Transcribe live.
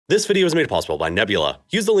This video is made possible by Nebula.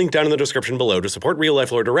 Use the link down in the description below to support Real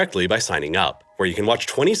Life Lore directly by signing up, where you can watch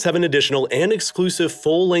 27 additional and exclusive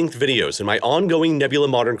full-length videos in my ongoing Nebula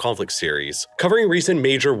Modern Conflict series, covering recent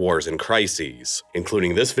major wars and crises,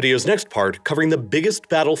 including this video's next part covering the biggest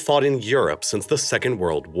battle fought in Europe since the Second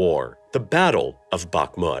World War, the Battle of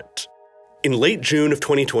Bakhmut. In late June of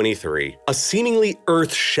 2023, a seemingly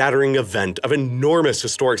earth-shattering event of enormous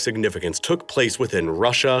historic significance took place within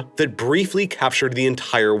Russia that briefly captured the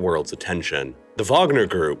entire world's attention. The Wagner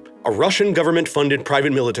Group, a Russian government-funded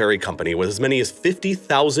private military company with as many as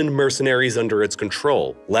 50,000 mercenaries under its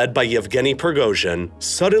control, led by Yevgeny Prigozhin,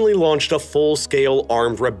 suddenly launched a full-scale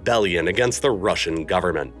armed rebellion against the Russian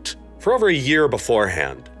government. For over a year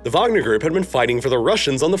beforehand, the Wagner Group had been fighting for the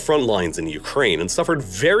Russians on the front lines in Ukraine and suffered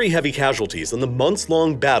very heavy casualties in the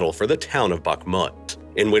months-long battle for the town of Bakhmut,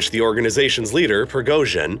 in which the organization's leader,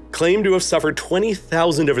 Prigozhin, claimed to have suffered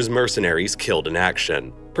 20,000 of his mercenaries killed in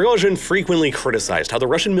action. Prigozhin frequently criticized how the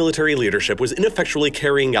Russian military leadership was ineffectually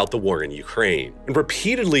carrying out the war in Ukraine, and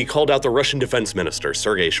repeatedly called out the Russian defense minister,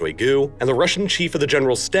 Sergei Shoigu, and the Russian chief of the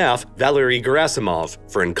general staff, Valery Gerasimov,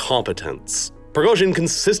 for incompetence. Prigozhin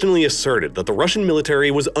consistently asserted that the Russian military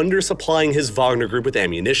was undersupplying his Wagner Group with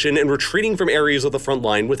ammunition and retreating from areas of the front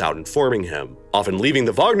line without informing him, often leaving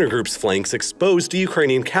the Wagner Group's flanks exposed to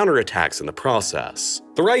Ukrainian counterattacks in the process.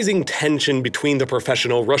 The rising tension between the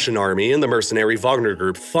professional Russian army and the mercenary Wagner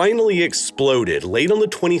Group finally exploded late on the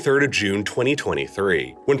 23rd of June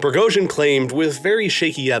 2023, when Prigozhin claimed, with very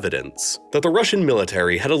shaky evidence, that the Russian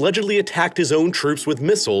military had allegedly attacked his own troops with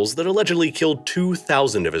missiles that allegedly killed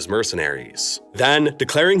 2,000 of his mercenaries. Then,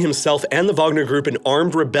 declaring himself and the Wagner Group an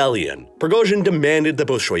armed rebellion, Prigozhin demanded that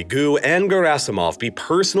both Shoigu and Gerasimov be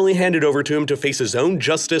personally handed over to him to face his own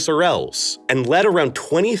justice or else, and led around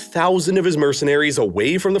 20,000 of his mercenaries away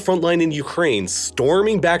from the front line in Ukraine,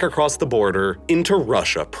 storming back across the border into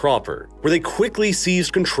Russia proper, where they quickly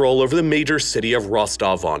seized control over the major city of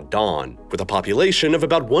Rostov-on-Don, with a population of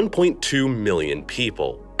about 1.2 million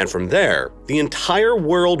people. And from there, the entire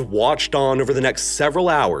world watched on over the next several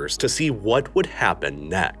hours to see what would happen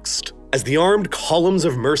next, as the armed columns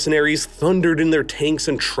of mercenaries thundered in their tanks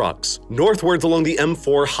and trucks, northwards along the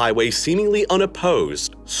M4 highway seemingly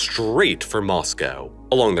unopposed, straight for Moscow.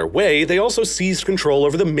 Along their way, they also seized control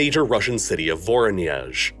over the major Russian city of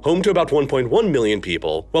Voronezh, home to about 1.1 million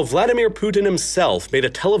people, while Vladimir Putin himself made a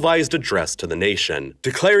televised address to the nation,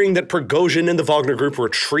 declaring that Prigozhin and the Wagner Group were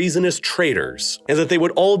treasonous traitors, and that they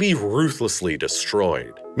would all be ruthlessly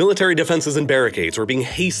destroyed. Military defenses and barricades were being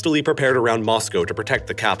hastily prepared around Moscow to protect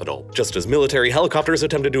the capital, just as military helicopters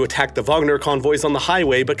attempted to attack the Wagner convoys on the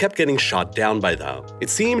highway but kept getting shot down by them. It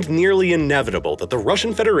seemed nearly inevitable that the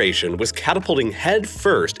Russian Federation was catapulting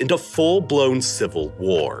headfirst into full-blown civil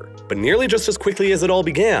war. But nearly just as quickly as it all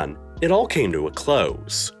began, it all came to a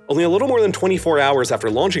close. Only a little more than 24 hours after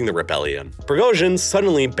launching the rebellion, Prigozhin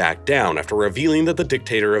suddenly backed down after revealing that the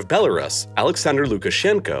dictator of Belarus, Alexander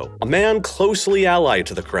Lukashenko, a man closely allied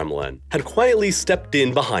to the Kremlin, had quietly stepped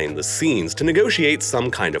in behind the scenes to negotiate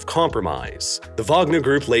some kind of compromise. The Wagner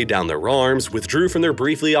Group laid down their arms, withdrew from their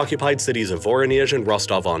briefly occupied cities of Voronezh and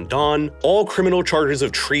Rostov-on-Don, all criminal charges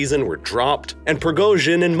of treason were dropped, and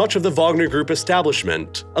Prigozhin and much of the Wagner Group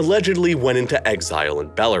establishment allegedly went into exile in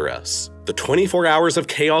Belarus. The 24 hours of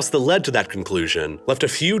chaos that led to that conclusion left a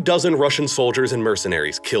few dozen Russian soldiers and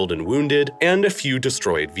mercenaries killed and wounded, and a few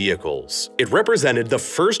destroyed vehicles. It represented the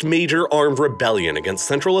first major armed rebellion against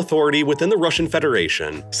central authority within the Russian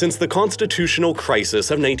Federation since the constitutional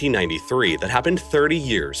crisis of 1993 that happened 30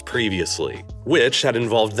 years previously, which had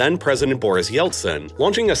involved then-President Boris Yeltsin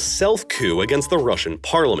launching a self-coup against the Russian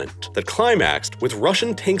parliament that climaxed with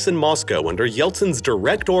Russian tanks in Moscow under Yeltsin's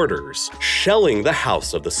direct orders, shelling the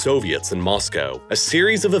House of the Soviets in Moscow, a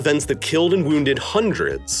series of events that killed and wounded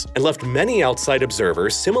hundreds, and left many outside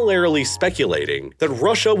observers similarly speculating that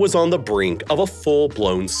Russia was on the brink of a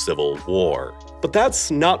full-blown civil war. But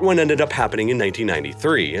that's not what ended up happening in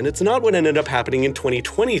 1993, and it's not what ended up happening in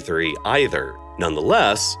 2023 either.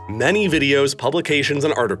 Nonetheless, many videos, publications,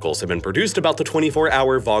 and articles have been produced about the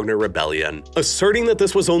 24-hour Wagner rebellion, asserting that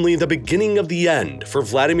this was only the beginning of the end for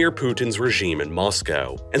Vladimir Putin's regime in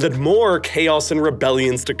Moscow, and that more chaos and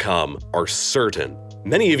rebellions to come are certain.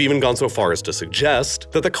 Many have even gone so far as to suggest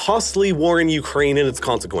that the costly war in Ukraine and its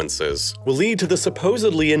consequences will lead to the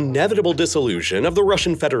supposedly inevitable dissolution of the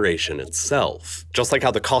Russian Federation itself. Just like how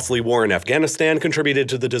the costly war in Afghanistan contributed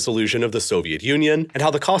to the dissolution of the Soviet Union, and how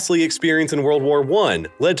the costly experience in World War I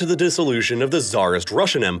led to the dissolution of the Tsarist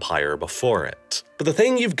Russian Empire before it. But the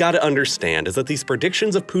thing you've got to understand is that these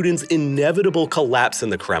predictions of Putin's inevitable collapse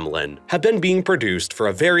in the Kremlin have been being produced for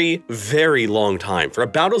a very, very long time, for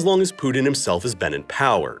about as long as Putin himself has been in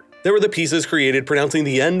power. There were the pieces created pronouncing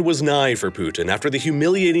the end was nigh for Putin after the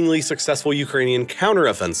humiliatingly successful Ukrainian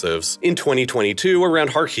counteroffensives in 2022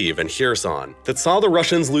 around Kharkiv and Kherson that saw the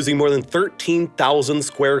Russians losing more than 13,000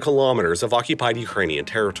 square kilometers of occupied Ukrainian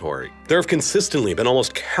territory. There have consistently been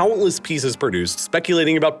almost countless pieces produced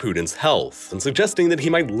speculating about Putin's health and suggesting that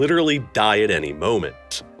he might literally die at any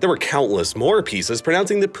moment. There were countless more pieces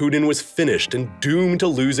pronouncing that Putin was finished and doomed to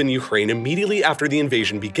lose in Ukraine immediately after the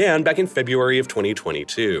invasion began back in February of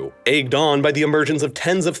 2022, egged on by the emergence of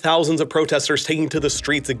tens of thousands of protesters taking to the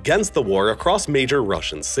streets against the war across major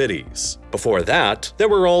Russian cities. Before that, there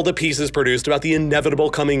were all the pieces produced about the inevitable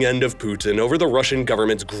coming end of Putin over the Russian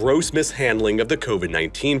government's gross mishandling of the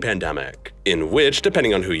COVID-19 pandemic, in which,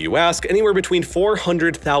 depending on who you ask, anywhere between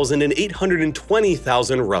 400,000 and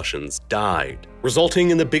 820,000 Russians died, resulting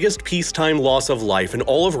in the biggest peacetime loss of life in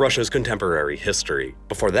all of Russia's contemporary history.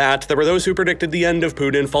 Before that, there were those who predicted the end of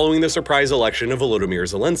Putin following the surprise election of Volodymyr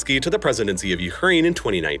Zelensky to the presidency of Ukraine in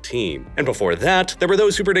 2019. And before that, there were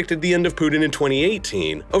those who predicted the end of Putin in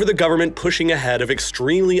 2018 over the government pushing ahead of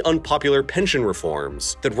extremely unpopular pension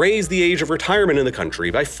reforms that raised the age of retirement in the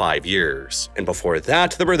country by 5 years. And before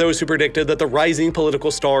that, there were those who predicted that the rising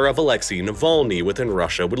political star of Alexei Navalny within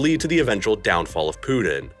Russia would lead to the eventual downfall of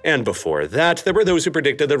Putin. And before that, there were those who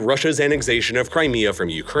predicted that Russia's annexation of Crimea from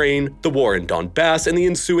Ukraine, the war in Donbass, and the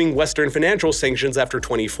ensuing Western financial sanctions after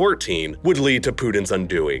 2014 would lead to Putin's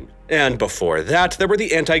undoing. And before that, there were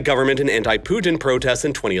the anti-government and anti-Putin protests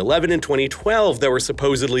in 2011 and 2012 that were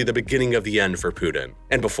supposedly the beginning of the end for Putin.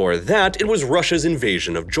 And before that, it was Russia's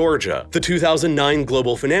invasion of Georgia, the 2009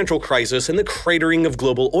 global financial crisis, and the cratering of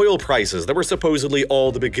global oil prices that were supposedly all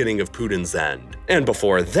the beginning of Putin's end. And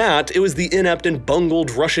before that, it was the inept and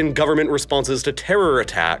bungled Russian government responses to terror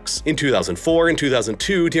attacks in 2004 and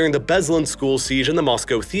 2002 during the Beslan school siege and the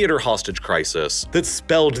Moscow theater hostage crisis that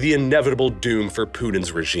spelled the inevitable doom for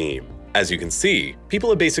Putin's regime. As you can see, people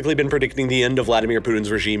have basically been predicting the end of Vladimir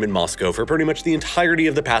Putin's regime in Moscow for pretty much the entirety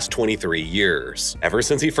of the past 23 years, ever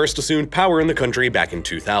since he first assumed power in the country back in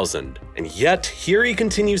 2000. And yet, here he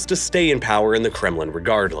continues to stay in power in the Kremlin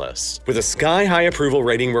regardless, with a sky-high approval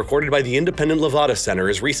rating recorded by the independent Levada Center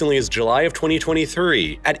as recently as July of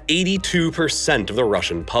 2023 at 82% of the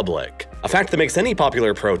Russian public. A fact that makes any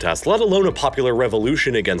popular protest, let alone a popular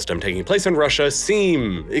revolution against him taking place in Russia,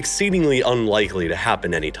 seem exceedingly unlikely to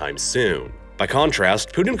happen anytime soon. By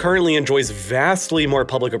contrast, Putin currently enjoys vastly more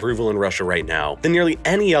public approval in Russia right now than nearly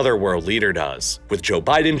any other world leader does, with Joe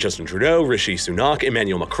Biden, Justin Trudeau, Rishi Sunak,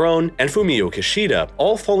 Emmanuel Macron, and Fumio Kishida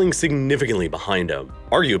all falling significantly behind him.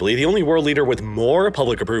 Arguably, the only world leader with more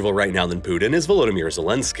public approval right now than Putin is Volodymyr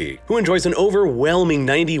Zelensky, who enjoys an overwhelming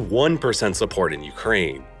 91% support in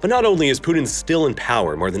Ukraine. But not only is Putin still in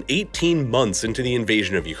power more than 18 months into the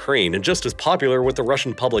invasion of Ukraine and just as popular with the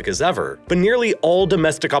Russian public as ever, but nearly all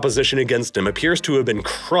domestic opposition against him appears to have been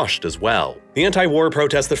crushed as well. The anti-war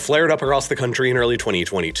protests that flared up across the country in early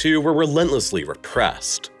 2022 were relentlessly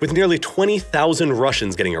repressed, with nearly 20,000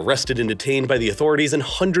 Russians getting arrested and detained by the authorities and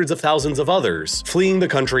hundreds of thousands of others fleeing the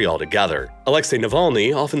country altogether. Alexei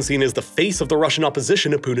Navalny, often seen as the face of the Russian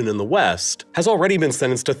opposition to Putin in the West, has already been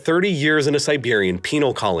sentenced to 30 years in a Siberian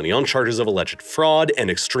penal colony on charges of alleged fraud and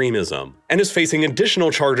extremism, and is facing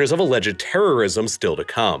additional charges of alleged terrorism still to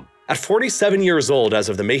come. At 47 years old as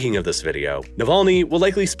of the making of this video, Navalny will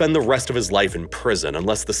likely spend the rest of his life in prison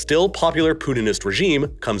unless the still popular Putinist regime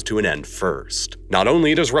comes to an end first. Not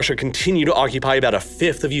only does Russia continue to occupy about a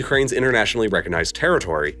fifth of Ukraine's internationally recognized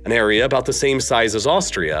territory, an area about the same size as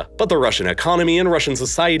Austria, but the Russian economy and Russian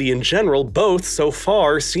society in general both so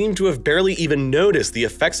far seem to have barely even noticed the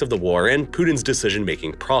effects of the war and Putin's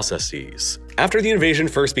decision-making processes. After the invasion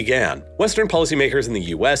first began, Western policymakers in the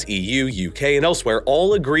US, EU, UK, and elsewhere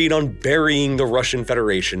all agreed on burying the Russian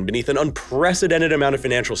Federation beneath an unprecedented amount of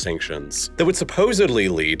financial sanctions that would supposedly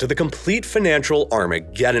lead to the complete financial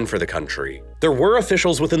Armageddon for the country. There were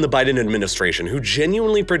officials within the Biden administration who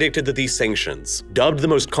genuinely predicted that these sanctions, dubbed the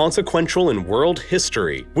most consequential in world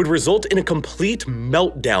history, would result in a complete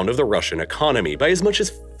meltdown of the Russian economy by as much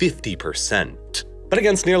as 50%. But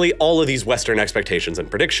against nearly all of these Western expectations and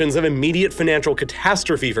predictions of immediate financial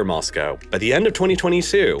catastrophe for Moscow, by the end of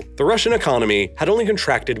 2022, the Russian economy had only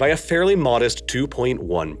contracted by a fairly modest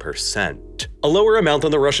 2.1%. a lower amount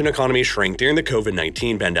than the Russian economy shrank during the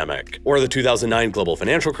COVID-19 pandemic, or the 2009 global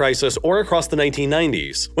financial crisis, or across the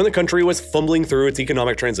 1990s, when the country was fumbling through its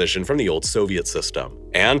economic transition from the old Soviet system.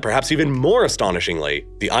 And perhaps even more astonishingly,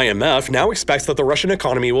 the IMF now expects that the Russian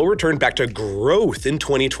economy will return back to growth in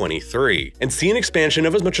 2023, and see an expansion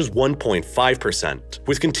of as much as 1.5%,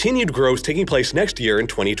 with continued growth taking place next year in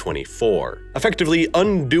 2024, effectively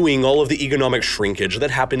undoing all of the economic shrinkage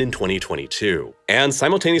that happened in 2022. And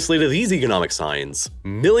simultaneously to these economic signs,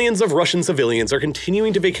 millions of Russian civilians are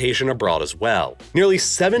continuing to vacation abroad as well. Nearly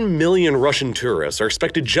 7 million Russian tourists are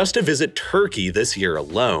expected just to visit Turkey this year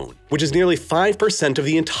alone, which is nearly 5% of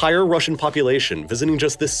the entire Russian population visiting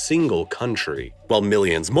just this single country, while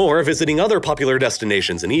millions more are visiting other popular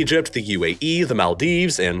destinations in Egypt, the UAE, the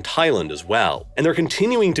Maldives, and Thailand as well. And they're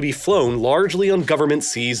continuing to be flown largely on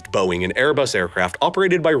government-seized Boeing and Airbus aircraft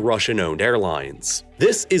operated by Russian-owned airlines.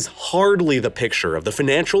 This is hardly the picture of the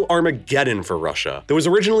financial Armageddon for Russia that was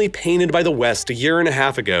originally painted by the West a year and a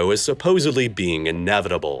half ago as supposedly being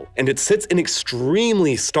inevitable, and it sits in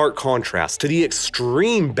extremely stark contrast to the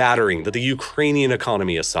extreme battering that the Ukrainian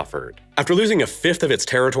economy has suffered. After losing a fifth of its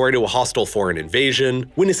territory to a hostile foreign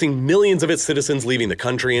invasion, witnessing millions of its citizens leaving the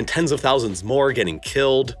country and tens of thousands more getting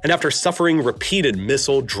killed, and after suffering repeated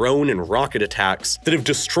missile, drone, and rocket attacks that have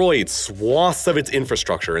destroyed swaths of its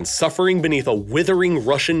infrastructure and suffering beneath a withering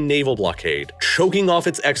Russian naval blockade, choking off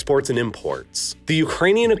its exports and imports, the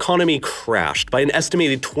Ukrainian economy crashed by an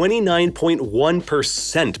estimated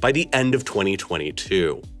 29.1% by the end of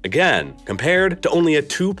 2022. Again, compared to only a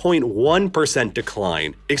 2.1%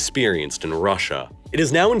 decline experienced in Russia. It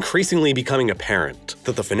is now increasingly becoming apparent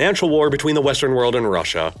that the financial war between the Western world and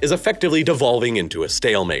Russia is effectively devolving into a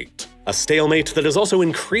stalemate. A stalemate that is also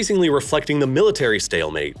increasingly reflecting the military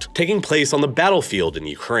stalemate taking place on the battlefield in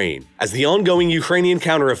Ukraine, as the ongoing Ukrainian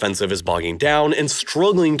counteroffensive is bogging down and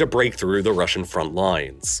struggling to break through the Russian front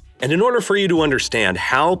lines. And in order for you to understand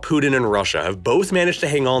how Putin and Russia have both managed to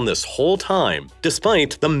hang on this whole time,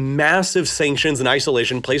 despite the massive sanctions and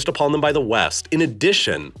isolation placed upon them by the West, in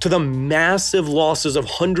addition to the massive losses of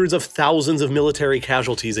hundreds of thousands of military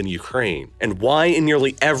casualties in Ukraine, and why in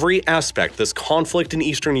nearly every aspect this conflict in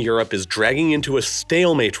Eastern Europe is dragging into a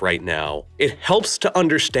stalemate right now, it helps to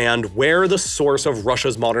understand where the source of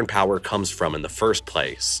Russia's modern power comes from in the first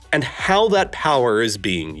place, and how that power is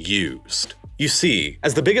being used. You see,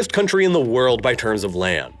 as the biggest country in the world by terms of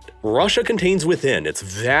land, Russia contains within its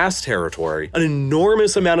vast territory an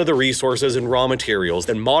enormous amount of the resources and raw materials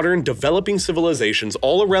that modern developing civilizations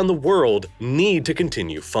all around the world need to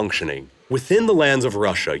continue functioning. Within the lands of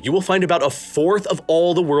Russia, you will find about a fourth of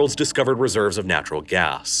all the world's discovered reserves of natural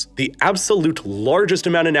gas, the absolute largest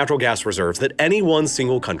amount of natural gas reserves that any one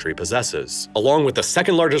single country possesses, along with the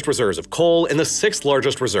second largest reserves of coal and the sixth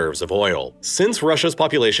largest reserves of oil. Since Russia's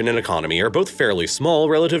population and economy are both fairly small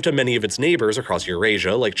relative to many of its neighbors across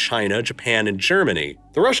Eurasia like China, Japan, and Germany,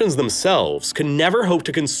 the Russians themselves can never hope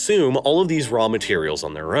to consume all of these raw materials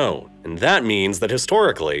on their own. And that means that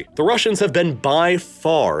historically, the Russians have been by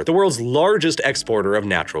far the world's largest exporter of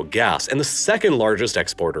natural gas and the second largest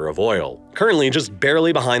exporter of oil, currently just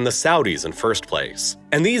barely behind the Saudis in first place.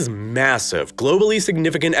 And these massive, globally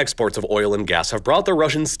significant exports of oil and gas have brought the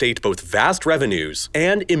Russian state both vast revenues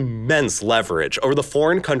and immense leverage over the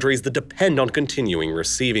foreign countries that depend on continuing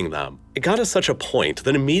receiving them. It got to such a point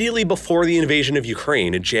that immediately before the invasion of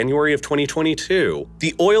Ukraine in January of 2022,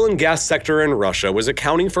 the oil and gas sector in Russia was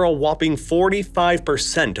accounting for a whopping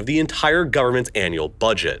 45% of the entire government's annual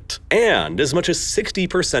budget, and as much as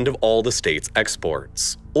 60% of all the state's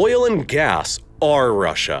exports. Oil and gas are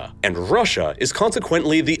Russia, and Russia is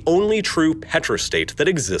consequently the only true petrostate that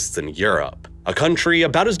exists in Europe. A country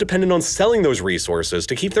about as dependent on selling those resources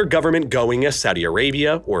to keep their government going as Saudi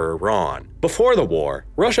Arabia or Iran. Before the war,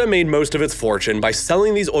 Russia made most of its fortune by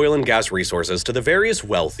selling these oil and gas resources to the various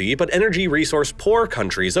wealthy but energy resource poor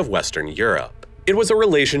countries of Western Europe. It was a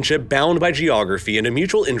relationship bound by geography and a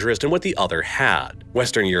mutual interest in what the other had.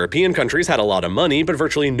 Western European countries had a lot of money but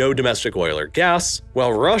virtually no domestic oil or gas,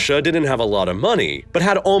 while Russia didn't have a lot of money but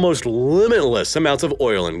had almost limitless amounts of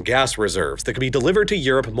oil and gas reserves that could be delivered to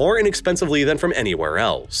Europe more inexpensively than from anywhere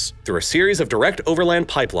else, through a series of direct overland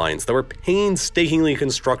pipelines that were painstakingly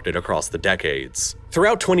constructed across the decades.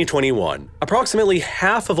 Throughout 2021, approximately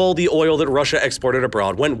half of all the oil that Russia exported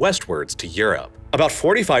abroad went westwards to Europe. About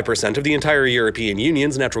 45% of the entire European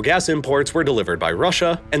Union's natural gas imports were delivered by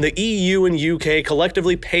Russia, and the EU and UK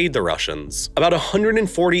collectively paid the Russians about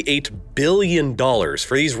 $148 billion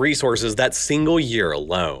for these resources that single year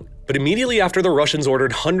alone. But immediately after the Russians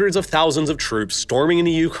ordered hundreds of thousands of troops storming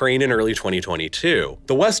into Ukraine in early 2022,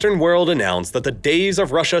 the Western world announced that the days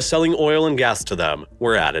of Russia selling oil and gas to them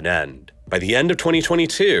were at an end. By the end of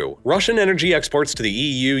 2022, Russian energy exports to the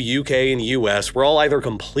EU, UK, and US were all either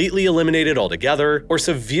completely eliminated altogether or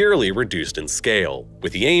severely reduced in scale,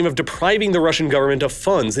 with the aim of depriving the Russian government of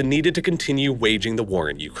funds it needed to continue waging the war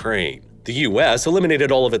in Ukraine. The US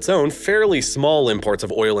eliminated all of its own fairly small imports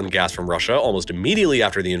of oil and gas from Russia almost immediately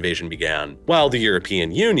after the invasion began, while the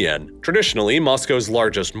European Union, traditionally Moscow's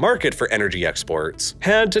largest market for energy exports,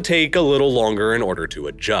 had to take a little longer in order to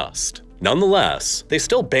adjust. Nonetheless, they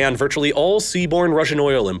still banned virtually all seaborne Russian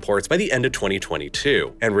oil imports by the end of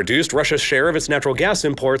 2022, and reduced Russia's share of its natural gas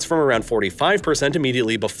imports from around 45%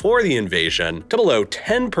 immediately before the invasion to below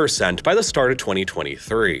 10% by the start of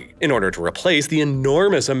 2023. In order to replace the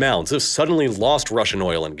enormous amounts of suddenly lost Russian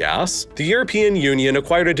oil and gas, the European Union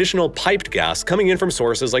acquired additional piped gas coming in from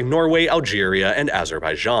sources like Norway, Algeria, and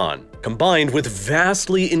Azerbaijan, combined with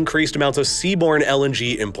vastly increased amounts of seaborne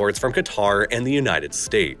LNG imports from Qatar and the United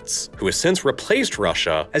States, who has since replaced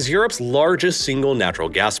Russia as Europe's largest single natural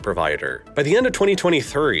gas provider. By the end of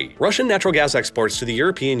 2023, Russian natural gas exports to the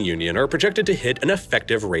European Union are projected to hit an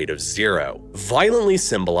effective rate of 0, violently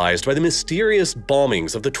symbolized by the mysterious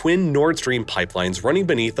bombings of the twin Nord Stream pipelines running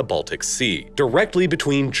beneath the Baltic Sea, directly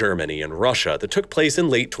between Germany and Russia, that took place in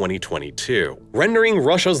late 2022, rendering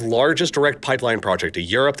Russia's largest direct pipeline project to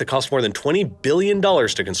Europe that cost more than $20 billion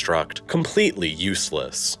to construct completely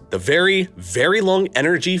useless. The very, very long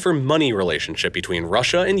energy for money relationship between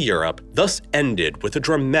Russia and Europe thus ended with a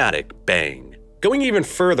dramatic bang. Going even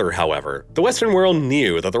further, however, the Western world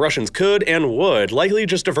knew that the Russians could and would likely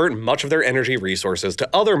just divert much of their energy resources to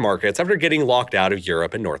other markets after getting locked out of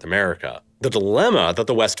Europe and North America. The dilemma that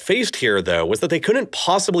the West faced here, though, was that they couldn't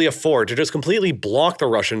possibly afford to just completely block the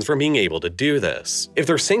Russians from being able to do this. If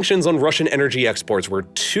their sanctions on Russian energy exports were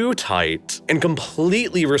too tight and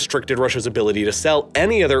completely restricted Russia's ability to sell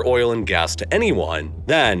any other oil and gas to anyone,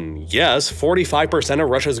 then yes, 45% of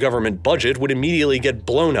Russia's government budget would immediately get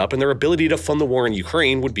blown up and their ability to fund the war in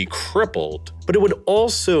Ukraine would be crippled. But it would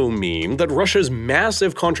also mean that Russia's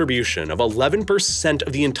massive contribution of 11%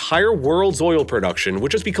 of the entire world's oil production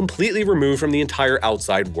would just be completely removed from the entire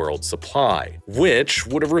outside world supply, which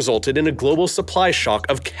would have resulted in a global supply shock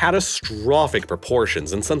of catastrophic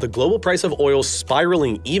proportions and sent the global price of oil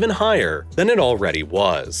spiraling even higher than it already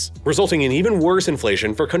was, resulting in even worse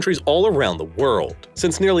inflation for countries all around the world,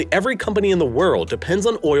 since nearly every company in the world depends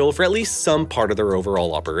on oil for at least some part of their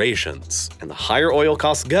overall operations. And the higher oil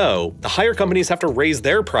costs go, the higher companies have to raise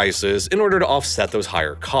their prices in order to offset those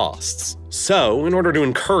higher costs. So, in order to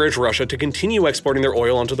encourage Russia to continue exporting their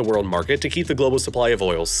oil onto the world market to keep the global supply of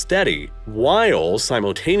oil steady, while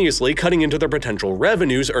simultaneously cutting into their potential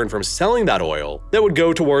revenues earned from selling that oil that would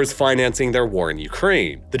go towards financing their war in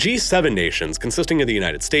Ukraine, the G7 nations, consisting of the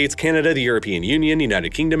United States, Canada, the European Union,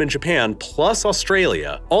 United Kingdom, and Japan, plus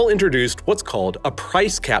Australia, all introduced what's called a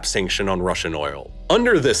price cap sanction on Russian oil.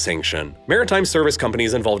 Under this sanction, maritime service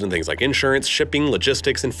companies involved in things like insurance, shipping,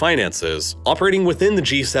 logistics, and finances, operating within the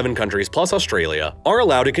G7 countries plus Australia, are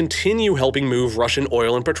allowed to continue helping move Russian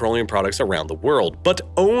oil and petroleum products around the world, but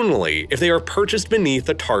only if they are purchased beneath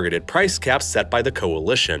the targeted price cap set by the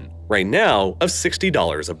coalition, right now of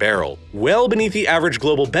 $60 a barrel, well beneath the average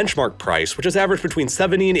global benchmark price, which has averaged between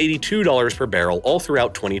 $70 and $82 per barrel all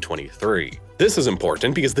throughout 2023. This is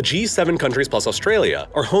important because the G7 countries plus Australia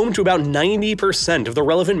are home to about 90% of the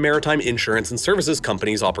relevant maritime insurance and services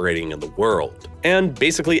companies operating in the world. And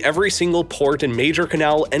basically every single port and major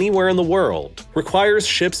canal anywhere in the world requires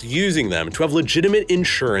ships using them to have legitimate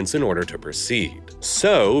insurance in order to proceed.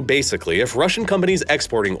 So basically, if Russian companies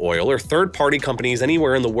exporting oil or third-party companies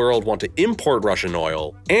anywhere in the world want to import Russian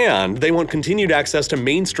oil, and they want continued access to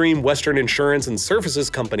mainstream Western insurance and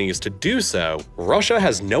services companies to do so, Russia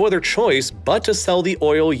has no other choice but to sell the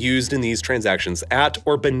oil used in these transactions at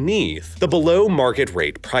or beneath the below-market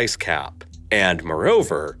rate price cap. And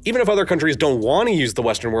moreover, even if other countries don't want to use the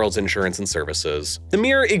Western world's insurance and services, the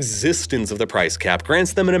mere existence of the price cap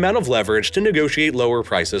grants them an amount of leverage to negotiate lower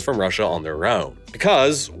prices from Russia on their own.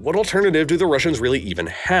 Because what alternative do the Russians really even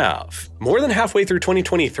have? More than halfway through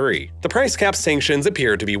 2023, the price cap sanctions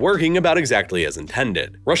appeared to be working about exactly as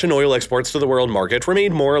intended. Russian oil exports to the world market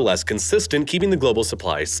remained more or less consistent, keeping the global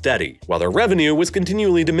supply steady, while their revenue was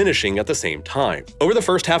continually diminishing at the same time. Over the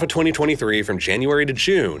first half of 2023, from January to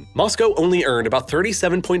June, Moscow only earned about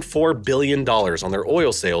 $37.4 billion on their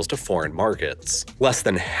oil sales to foreign markets, less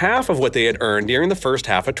than half of what they had earned during the first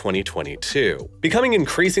half of 2022. Becoming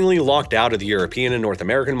increasingly locked out of the European and North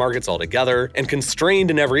American markets altogether, and constrained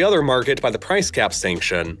in every other market by the price cap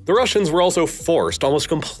sanction, the Russians were also forced to almost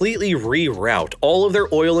completely reroute all of their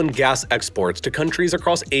oil and gas exports to countries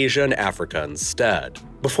across Asia and Africa instead.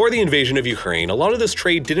 Before the invasion of Ukraine, a lot of this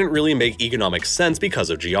trade didn't really make economic sense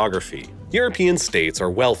because of geography. European states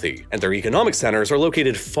are wealthy, and their economic centers are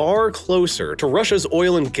located far closer to Russia's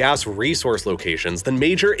oil and gas resource locations than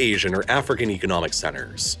major Asian or African economic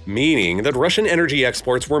centers, meaning that Russian energy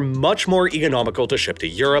exports were much more economical to ship to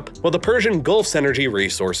Europe, while the Persian Gulf's energy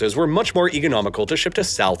resources were much more economical to ship to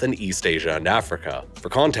South and East Asia and Africa. For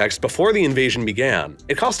context, before the invasion began,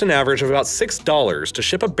 it cost an average of about $6 to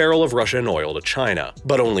ship a barrel of Russian oil to China,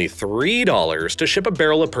 but only $3 to ship a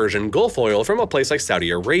barrel of Persian Gulf oil from a place like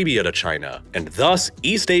Saudi Arabia to China. And thus,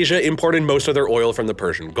 East Asia imported most of their oil from the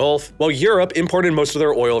Persian Gulf, while Europe imported most of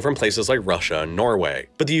their oil from places like Russia and Norway.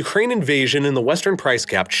 But the Ukraine invasion and the Western price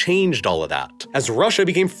cap changed all of that, as Russia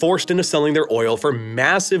became forced into selling their oil for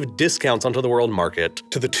massive discounts onto the world market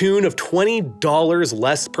to the tune of $20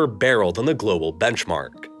 less per barrel than the global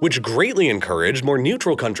benchmark, which greatly encouraged more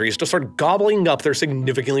neutral countries to start gobbling up their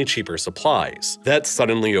significantly cheaper supplies. That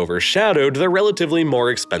suddenly overshadowed their relatively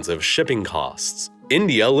more expensive shipping costs.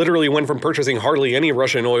 India literally went from purchasing hardly any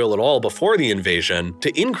Russian oil at all before the invasion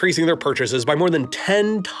to increasing their purchases by more than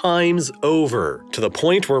 10 times over, to the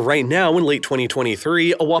point where right now in late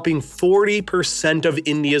 2023, a whopping 40% of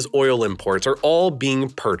India's oil imports are all being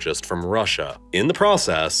purchased from Russia. In the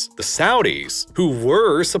process, the Saudis, who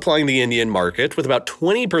were supplying the Indian market with about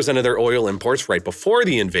 20% of their oil imports right before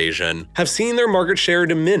the invasion, have seen their market share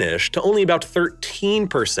diminish to only about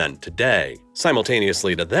 13% today.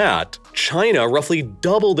 Simultaneously to that, China roughly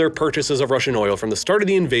doubled their purchases of Russian oil from the start of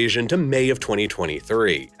the invasion to May of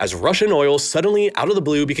 2023, as Russian oil suddenly out of the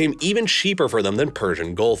blue became even cheaper for them than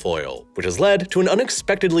Persian Gulf oil, which has led to an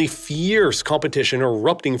unexpectedly fierce competition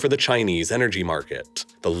erupting for the Chinese energy market,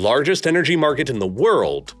 the largest energy market in the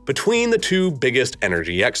world, between the two biggest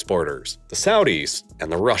energy exporters, the Saudis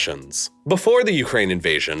and the Russians. Before the Ukraine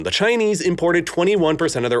invasion, the Chinese imported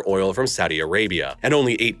 21% of their oil from Saudi Arabia, and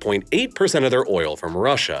only 8.8% of their oil from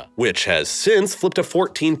Russia, which has since flipped to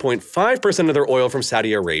 14.5% of their oil from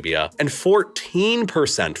Saudi Arabia and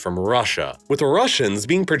 14% from Russia, with the Russians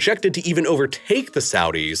being projected to even overtake the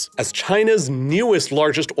Saudis as China's newest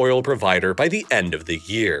largest oil provider by the end of the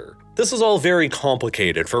year. This is all very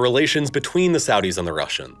complicated for relations between the Saudis and the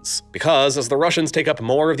Russians, because as the Russians take up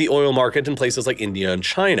more of the oil market in places like India and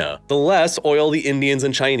China, the less oil the Indians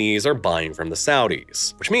and Chinese are buying from the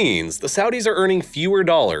Saudis, which means the Saudis are earning fewer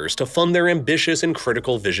dollars to fund their ambitious and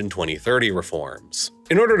critical Vision 2030 reforms.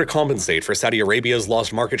 In order to compensate for Saudi Arabia's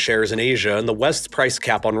lost market shares in Asia and the West's price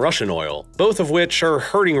cap on Russian oil, both of which are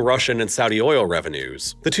hurting Russian and Saudi oil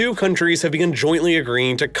revenues, the two countries have begun jointly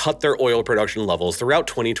agreeing to cut their oil production levels throughout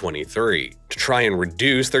 2023, to try and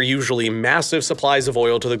reduce their usually massive supplies of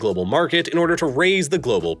oil to the global market in order to raise the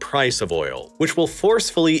global price of oil, which will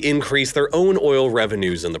forcefully increase their own oil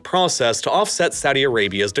revenues in the process to offset Saudi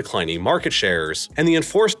Arabia's declining market shares and the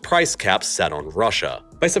enforced price caps set on Russia.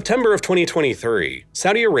 By September of 2023,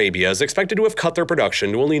 Saudi Arabia is expected to have cut their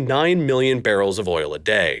production to only 9 million barrels of oil a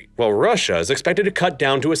day, while Russia is expected to cut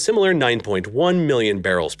down to a similar 9.1 million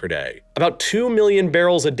barrels per day, about 2 million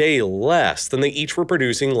barrels a day less than they each were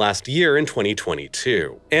producing last year in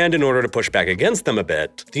 2022. And in order to push back against them a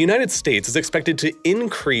bit, the United States is expected to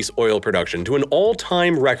increase oil production to an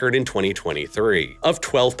all-time record in 2023 of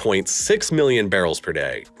 12.6 million barrels per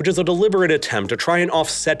day, which is a deliberate attempt to try and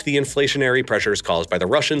offset the inflationary pressures caused by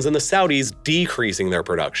the Russians and the Saudis decreasing their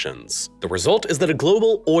productions. The result is that a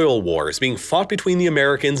global oil war is being fought between the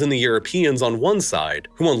Americans and the Europeans on one side,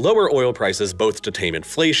 who want lower oil prices both to tame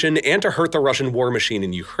inflation and to hurt the Russian war machine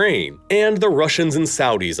in Ukraine, and the Russians and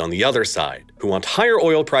Saudis on the other side, who want higher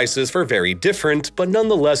oil prices for very different but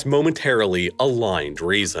nonetheless momentarily aligned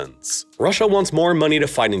reasons. Russia wants more money to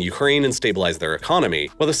fight in Ukraine and stabilize their economy,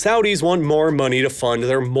 while the Saudis want more money to fund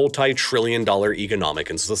their multi-trillion-dollar economic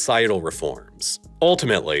and societal reforms.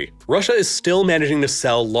 Ultimately, Russia is still managing to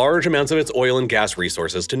sell large amounts of its oil and gas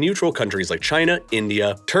resources to neutral countries like China,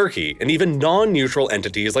 India, Turkey, and even non-neutral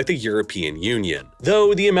entities like the European Union,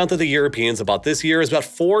 though the amount that the Europeans bought this year is about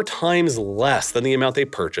 4 times less than the amount they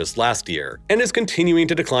purchased last year, and is continuing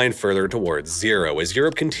to decline further towards zero as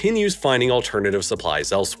Europe continues finding alternative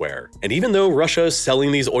supplies elsewhere. And even though Russia is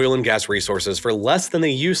selling these oil and gas resources for less than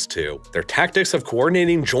they used to, their tactics of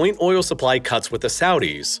coordinating joint oil supply cuts with the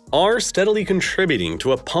Saudis are steadily contributing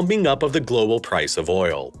to a pumping up of the global price of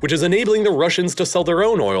oil, which is enabling the Russians to sell their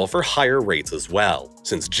own oil for higher rates as well.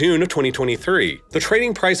 Since June of 2023, the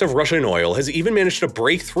trading price of Russian oil has even managed to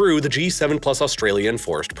break through the G7 plus Australia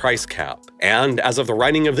enforced price cap, and as of the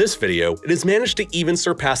writing of this video, it is has managed to even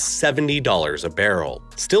surpass $70 a barrel,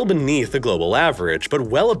 still beneath the global average, but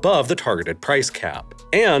well above the targeted price cap,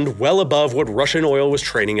 and well above what Russian oil was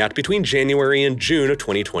trading at between January and June of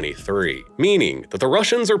 2023, meaning that the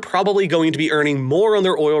Russians are probably going to be earning more on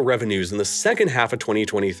their oil revenues in the second half of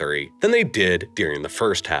 2023 than they did during the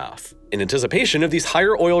first half. In anticipation of these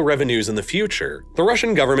higher oil revenues in the future, the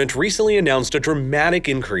Russian government recently announced a dramatic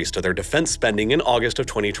increase to their defense spending in August of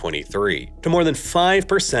 2023 to more than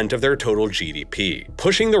 5% of their total GDP,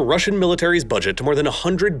 pushing the Russian military's budget to more than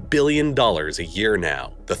 $100 billion a year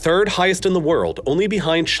now, the third highest in the world, only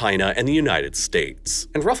behind China and the United States,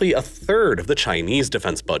 and roughly a third of the Chinese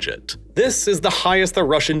defense budget. This is the highest the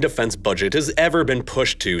Russian defense budget has ever been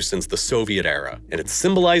pushed to since the Soviet era, and it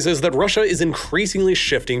symbolizes that Russia is increasingly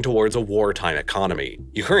shifting towards a wartime economy.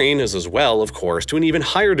 Ukraine is as well, of course, to an even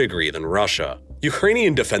higher degree than Russia.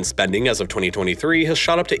 Ukrainian defense spending as of 2023 has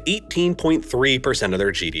shot up to 18.3% of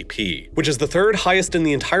their GDP, which is the third highest in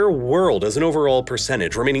the entire world as an overall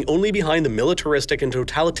percentage, remaining only behind the militaristic and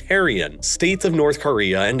totalitarian states of North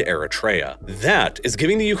Korea and Eritrea. That is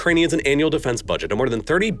giving the Ukrainians an annual defense budget of more than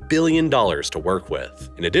 $30 billion to work with,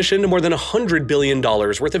 in addition to more than $100 billion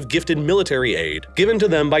worth of gifted military aid given to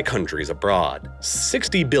them by countries abroad,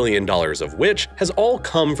 $60 billion of which has all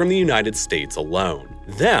come from the United States alone.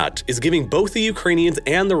 That is giving both the Ukrainians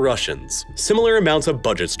and the Russians similar amounts of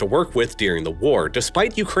budgets to work with during the war,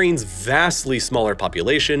 despite Ukraine's vastly smaller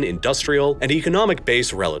population, industrial, and economic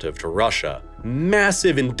base relative to Russia.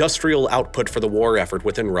 Massive industrial output for the war effort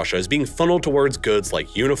within Russia is being funneled towards goods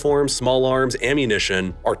like uniforms, small arms,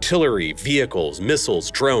 ammunition, artillery, vehicles,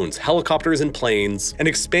 missiles, drones, helicopters, and planes, and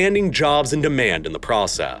expanding jobs and demand in the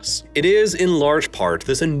process. It is, in large part,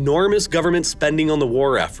 this enormous government spending on the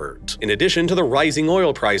war effort, in addition to the rising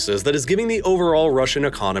oil prices, that is giving the overall Russian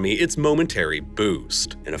economy its momentary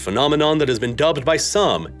boost, in a phenomenon that has been dubbed by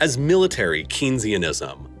some as military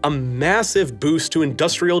Keynesianism. A massive boost to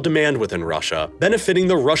industrial demand within Russia, benefiting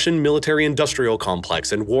the Russian military-industrial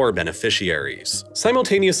complex and war beneficiaries.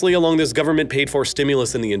 Simultaneously along this government-paid-for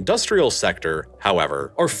stimulus in the industrial sector,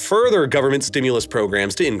 however, are further government stimulus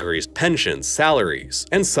programs to increase pensions, salaries,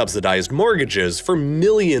 and subsidized mortgages for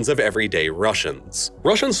millions of everyday Russians.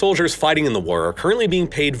 Russian soldiers fighting in the war are currently being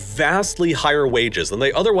paid vastly higher wages than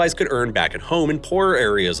they otherwise could earn back at home in poorer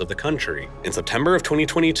areas of the country. In September of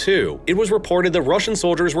 2022, it was reported that Russian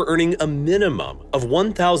soldiers were earning a minimum of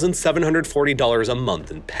 $1,740 a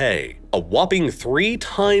month in pay, a whopping 3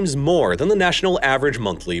 times more than the national average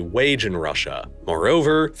monthly wage in Russia.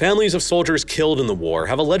 Moreover, families of soldiers killed in the war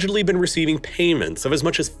have allegedly been receiving payments of as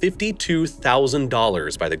much as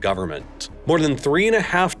 $52,000 by the government, more than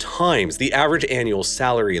 3.5 times the average annual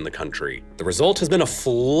salary in the country. The result has been a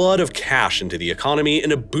flood of cash into the economy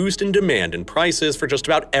and a boost in demand and prices for just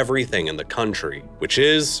about everything in the country, which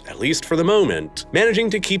is, at least for the moment, managing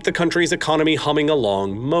to keep the country's economy humming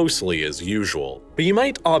along mostly as usual. But you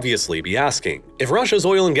might obviously be asking, if Russia's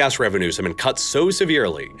oil and gas revenues have been cut so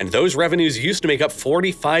severely, and those revenues used to make up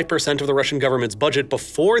 45% of the Russian government's budget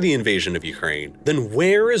before the invasion of Ukraine, then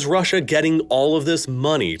where is Russia getting all of this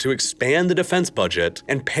money to expand the defense budget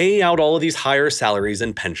and pay out all of these higher salaries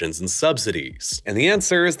and pensions and subsidies? And the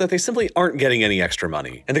answer is that they simply aren't getting any extra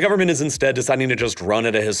money, and the government is instead deciding to just run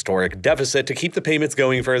at a historic deficit to keep the payments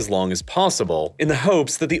going for as long as possible, in the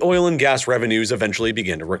hopes that the oil and gas revenues eventually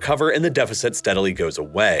begin to recover and the deficit steadily goes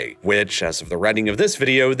away, which, as of the writing of this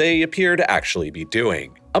video, they appear to actually be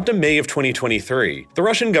doing. Up to May of 2023, the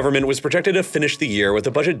Russian government was projected to finish the year with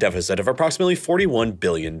a budget deficit of approximately $41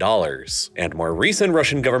 billion. And more recent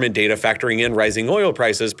Russian government data factoring in rising oil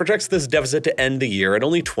prices projects this deficit to end the year at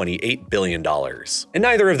only $28 billion. And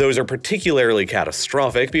neither of those are particularly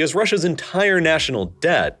catastrophic because Russia's entire national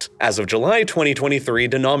debt, as of July 2023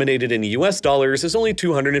 denominated in US dollars, is only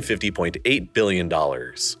 $250.8 billion,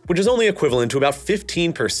 which is only equivalent to about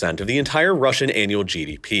 15% of the entire Russian annual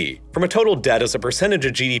GDP. From a total debt as a percentage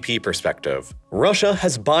of GDP perspective, Russia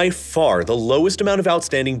has by far the lowest amount of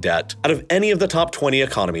outstanding debt out of any of the top 20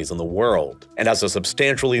 economies in the world, and has a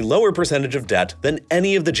substantially lower percentage of debt than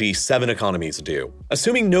any of the G7 economies do.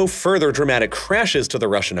 Assuming no further dramatic crashes to the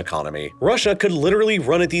Russian economy, Russia could literally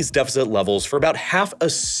run at these deficit levels for about half a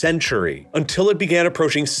century until it began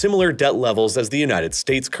approaching similar debt levels as the United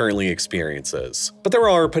States currently experiences. But there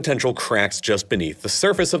are potential cracks just beneath the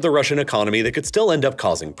surface of the Russian economy that could still end up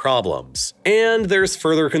causing problems. And there's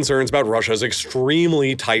further concerns about Russia's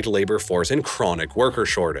extremely tight labor force and chronic worker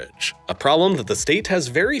shortage, a problem that the state has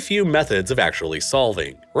very few methods of actually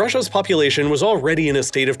solving. Russia's population was already in a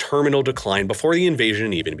state of terminal decline before the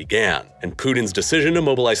invasion even began, and Putin's decision to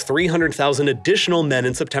mobilize 300,000 additional men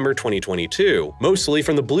in September 2022, mostly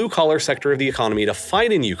from the blue-collar sector of the economy to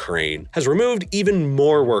fight in Ukraine, has removed even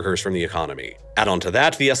more workers from the economy. Add on to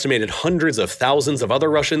that the estimated hundreds of thousands of other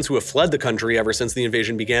Russians who have fled the country ever since the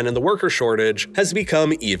invasion began, and the worker shortage has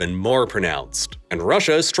become even more pronounced. And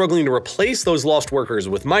Russia is struggling to replace those lost workers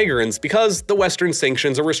with migrants because the Western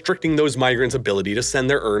sanctions are restricting those migrants' ability to send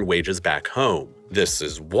their earned wages back home. This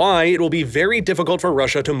is why it will be very difficult for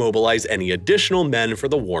Russia to mobilize any additional men for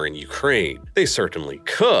the war in Ukraine. They certainly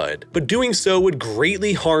could, but doing so would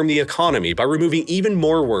greatly harm the economy by removing even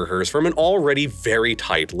more workers from an already very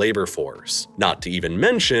tight labor force. Not to even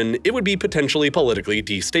mention, it would be potentially politically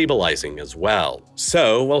destabilizing as well.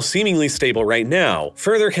 So, while seemingly stable right now,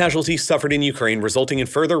 further casualties suffered in Ukraine resulting in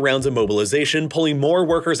further rounds of mobilization pulling more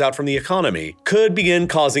workers out from the economy could begin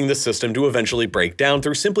causing the system to eventually break down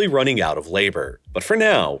through simply running out of labor. But for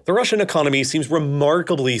now, the Russian economy seems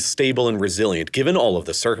remarkably stable and resilient given all of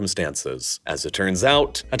the circumstances. As it turns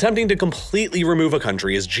out, attempting to completely remove a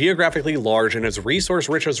country as geographically large and as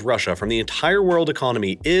resource-rich as Russia from the entire world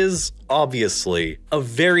economy is, obviously, a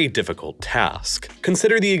very difficult task.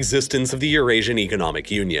 Consider the existence of the Eurasian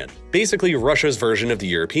Economic Union, basically Russia's version of the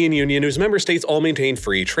European Union, whose member states all maintain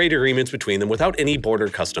free trade agreements between them without any border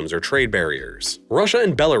customs or trade barriers. Russia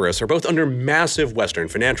and Belarus are both under massive Western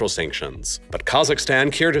financial sanctions, but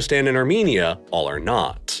Kazakhstan, Kyrgyzstan, and Armenia all are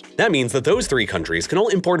not. That means that those three countries can all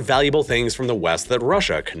import valuable things from the West that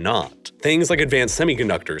Russia cannot. Things like advanced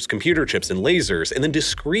semiconductors, computer chips, and lasers, and then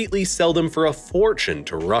discreetly sell them for a fortune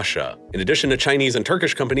to Russia. In addition to Chinese and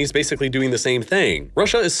Turkish companies basically doing the same thing,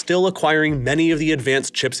 Russia is still acquiring many of the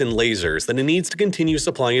advanced chips and lasers that it needs to continue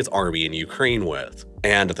supplying its army in Ukraine with.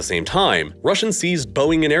 And at the same time, Russian-seized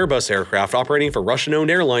Boeing and Airbus aircraft operating for Russian-owned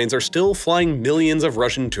airlines are still flying millions of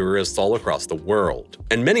Russian tourists all across the world.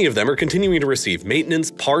 And many of them are continuing to receive maintenance,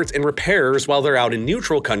 parts, and repairs while they're out in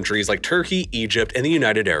neutral countries like Turkey, Egypt, and the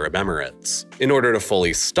United Arab Emirates. In order to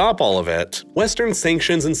fully stop all of it, Western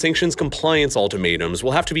sanctions and sanctions compliance ultimatums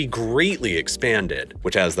will have to be greatly expanded,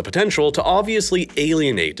 which has the potential to obviously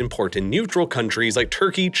alienate important neutral countries like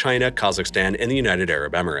Turkey, China, Kazakhstan, and the United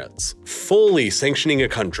Arab Emirates. Fully sanctioning a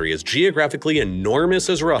country as geographically enormous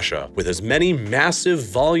as Russia, with as many massive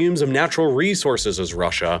volumes of natural resources as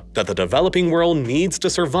Russia, that the developing world needs to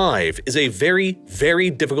survive is a very, very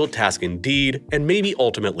difficult task indeed, and maybe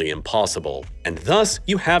ultimately impossible. And thus,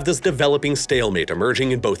 you have this developing stalemate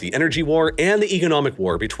emerging in both the energy war and the economic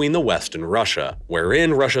war between the West and Russia,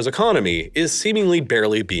 wherein Russia's economy is seemingly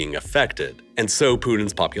barely being affected. And so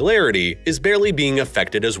Putin's popularity is barely being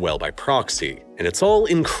affected as well by proxy. And it's all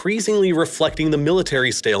increasingly reflecting the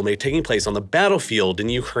military stalemate taking place on the battlefield in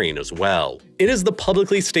Ukraine as well. It is the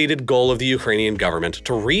publicly stated goal of the Ukrainian government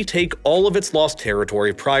to retake all of its lost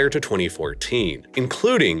territory prior to 2014,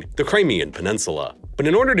 including the Crimean Peninsula. But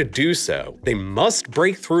in order to do so, they must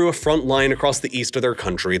break through a front line across the east of their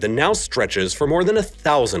country that now stretches for more than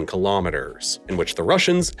 1,000 kilometers, in which the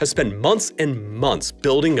Russians have spent months and months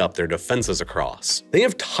building up their defenses across. They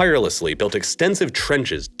have tirelessly built extensive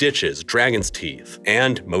trenches, ditches, dragon's teeth,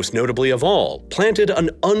 and, most notably of all, planted an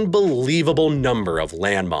unbelievable number of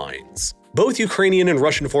landmines. Both Ukrainian and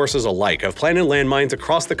Russian forces alike have planted landmines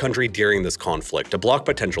across the country during this conflict to block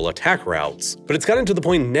potential attack routes, but it's gotten to the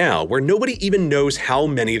point now where nobody even knows how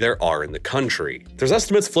many there are in the country. There's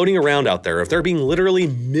estimates floating around out there of there being literally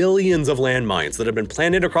millions of landmines that have been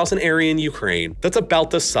planted across an area in Ukraine that's about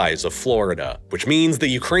the size of Florida, which means that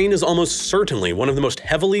Ukraine is almost certainly one of the most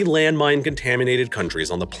heavily landmine-contaminated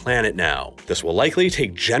countries on the planet now. This will likely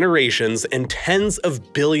take generations and tens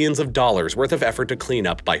of billions of dollars worth of effort to clean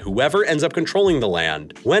up by whoever ends up controlling the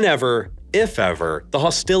land, whenever, if ever, the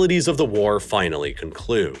hostilities of the war finally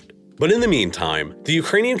conclude. But in the meantime, the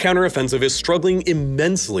Ukrainian counteroffensive is struggling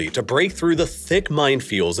immensely to break through the thick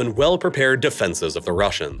minefields and well-prepared defenses of the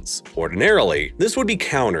Russians. Ordinarily, this would be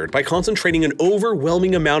countered by concentrating an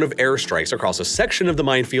overwhelming amount of airstrikes across a section of the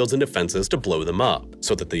minefields and defenses to blow them up,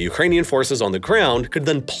 so that the Ukrainian forces on the ground could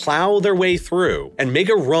then plow their way through and make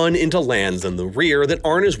a run into lands in the rear that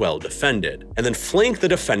aren't as well defended, and then flank the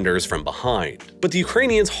defenders from behind. But the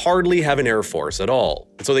Ukrainians hardly have an air force at all,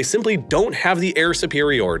 and so they simply don't have the air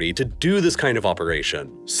superiority to do this kind of operation.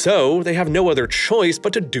 So they have no other choice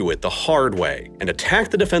but to do it the hard way, and attack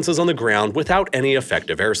the defenses on the ground without any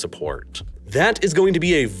effective air support. That is going to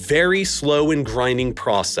be a very slow and grinding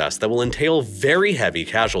process that will entail very heavy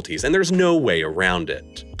casualties, and there's no way around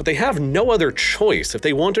it. but they have no other choice if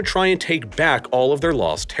they want to try and take back all of their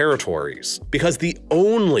lost territories. Because the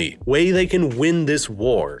only way they can win this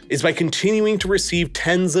war is by continuing to receive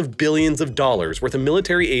tens of billions of dollars worth of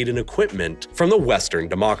military aid and equipment from the Western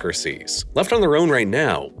democracies. Left on their own right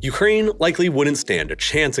now, Ukraine likely wouldn't stand a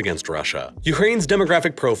chance against Russia. Ukraine's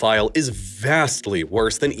demographic profile is vastly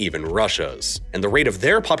worse than even Russia's, and the rate of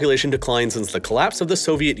their population decline since the collapse of the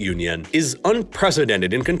Soviet Union is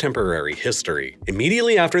unprecedented in contemporary history.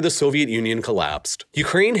 Immediately after the Soviet Union collapsed,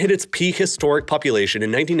 Ukraine hit its peak historic population in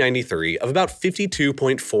 1993 of about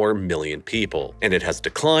 52.4 million people, and it has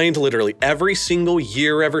declined literally every single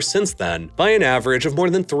year ever since then by an average of more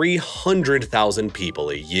than 300,000 people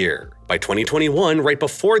a year. By 2021, right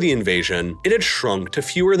before the invasion, it had shrunk to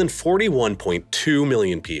fewer than 41.2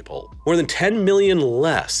 million people, more than 10 million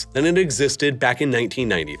less than it existed back in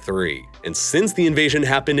 1993. And since the invasion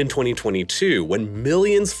happened in 2022, when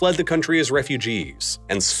millions fled the country as refugees,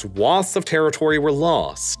 and swaths of territory were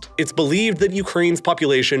lost, it's believed that Ukraine's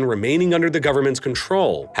population remaining under the government's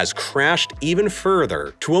control has crashed even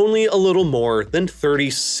further to only a little more than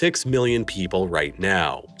 36 million people right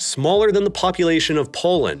now, smaller than the population of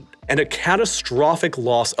Poland, and a catastrophic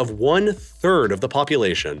loss of 1/3 of the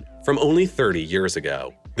population from only 30 years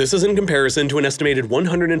ago. This is in comparison to an estimated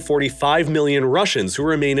 145 million Russians who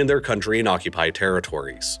remain in their country in occupied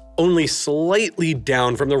territories, only slightly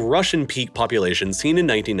down from the Russian peak population seen in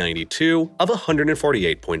 1992 of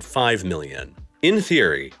 148.5 million. In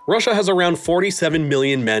theory, Russia has around 47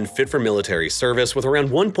 million men fit for military service, with around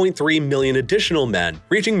 1.3 million additional men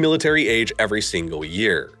reaching military age every single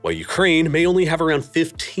year, while Ukraine may only have around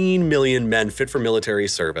 15 million men fit for military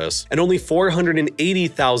service and only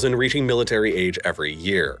 480,000 reaching military age every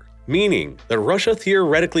year. Meaning that Russia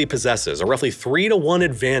theoretically possesses a roughly 3-to-1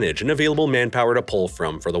 advantage in available manpower to pull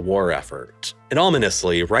from for the war effort. And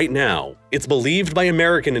ominously, right now, it's believed by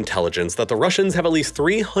American intelligence that the Russians have at least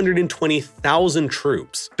 320,000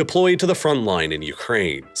 troops deployed to the front line in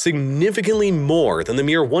Ukraine, significantly more than the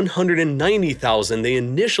mere 190,000 they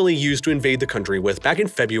initially used to invade the country with back in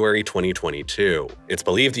February 2022. It's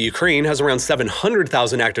believed that Ukraine has around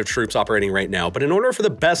 700,000 active troops operating right now, but in order for the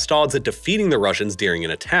best odds at defeating the Russians during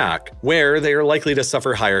an attack, where they are likely to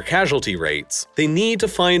suffer higher casualty rates, they need to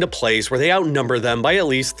find a place where they outnumber them by at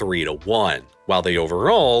least 3-to-1. While they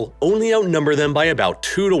overall only outnumber them by about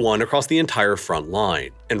 2-to-1 across the entire front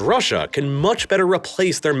line. And Russia can much better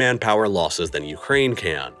replace their manpower losses than Ukraine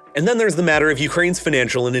can. And then there's the matter of Ukraine's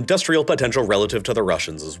financial and industrial potential relative to the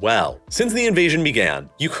Russians as well. Since the invasion began,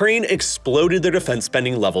 Ukraine exploded their defense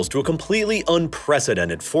spending levels to a completely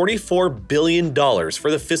unprecedented $44 billion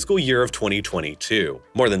for the fiscal year of 2022,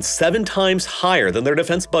 more than 7 times higher than their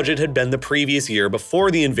defense budget had been the previous year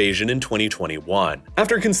before the invasion in 2021.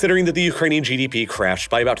 After considering that the Ukrainian GDP crashed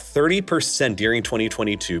by about 30% during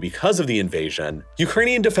 2022 because of the invasion,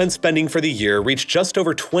 Ukrainian defense spending for the year reached just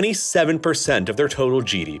over 27% of their total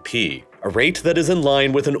GDP. A rate that is in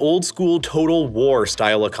line with an old-school total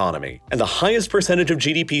war-style economy, and the highest percentage of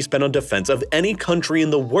GDP spent on defense of any country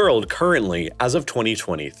in the world currently as of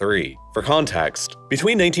 2023. For context,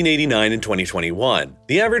 between 1989 and 2021,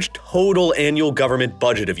 the average total annual government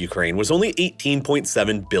budget of Ukraine was only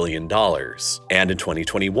 $18.7 billion. And in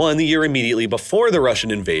 2021, the year immediately before the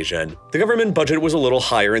Russian invasion, the government budget was a little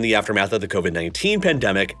higher in the aftermath of the COVID-19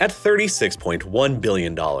 pandemic at $36.1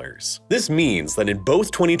 billion. This means that in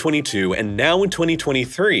both 2022 and now in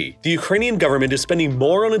 2023, the Ukrainian government is spending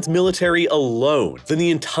more on its military alone than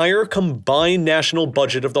the entire combined national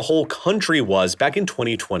budget of the whole country was back in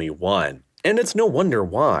 2021. And it's no wonder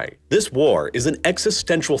why. This war is an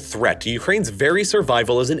existential threat to Ukraine's very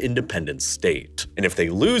survival as an independent state. And if they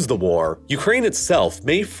lose the war, Ukraine itself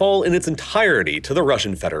may fall in its entirety to the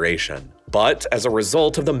Russian Federation. But as a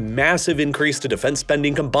result of the massive increase to defense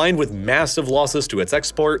spending combined with massive losses to its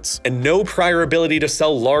exports, and no prior ability to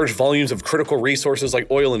sell large volumes of critical resources like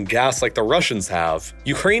oil and gas like the Russians have,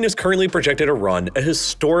 Ukraine is currently projected to run a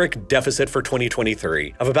historic deficit for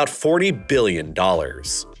 2023 of about $40 billion,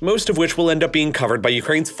 most of which will end up being covered by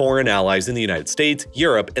Ukraine's foreign allies in the United States,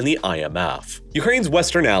 Europe, and the IMF. Ukraine's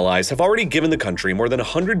Western allies have already given the country more than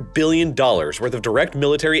 $100 billion worth of direct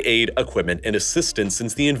military aid, equipment, and assistance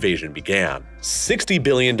since the invasion began. $60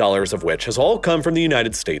 billion of which has all come from the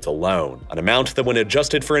United States alone, an amount that when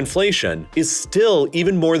adjusted for inflation is still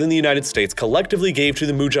even more than the United States collectively gave to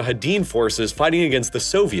the Mujahideen forces fighting against the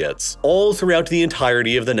Soviets all throughout the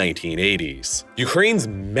entirety of the 1980s. Ukraine's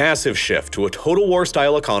massive shift to a total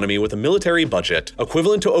war-style economy with a military budget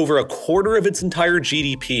equivalent to over a quarter of its entire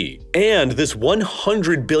GDP, and this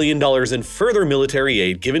 $100 billion in further military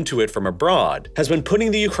aid given to it from abroad has been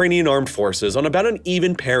putting the Ukrainian armed forces on about an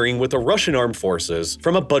even pairing with the Russian armed forces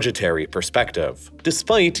from a budgetary perspective,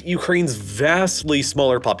 despite Ukraine's vastly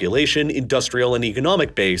smaller population, industrial, and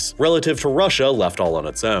economic base relative to Russia left all on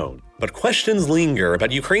its own. But questions linger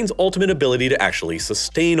about Ukraine's ultimate ability to actually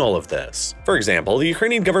sustain all of this. For example, the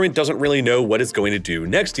Ukrainian government doesn't really know what it's going to do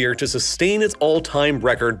next year to sustain its all-time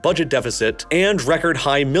record budget deficit and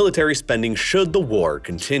record-high military spending should the war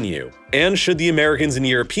continue, and should the Americans and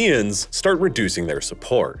Europeans start reducing their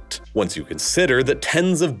support. Once you consider that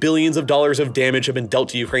tens of billions of dollars of damage have been dealt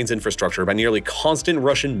to Ukraine's infrastructure by nearly constant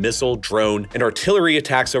Russian missile, drone, and artillery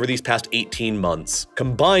attacks over these past 18 months,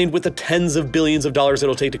 combined with the tens of billions of dollars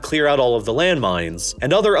it'll take to clear out all of the landmines,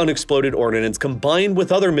 and other unexploded ordnance combined with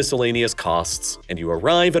other miscellaneous costs, and you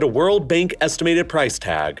arrive at a World Bank estimated price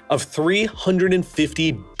tag of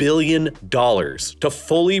 $350 billion to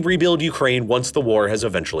fully rebuild Ukraine once the war has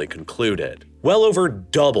eventually concluded. Well over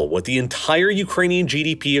double what the entire Ukrainian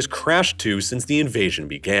GDP has crashed to since the invasion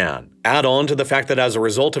began. Add on to the fact that as a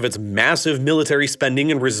result of its massive military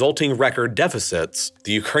spending and resulting record deficits,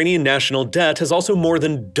 the Ukrainian national debt has also more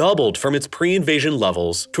than doubled from its pre-invasion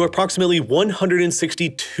levels to approximately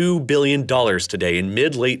 $162 billion today in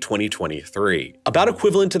mid-late 2023, about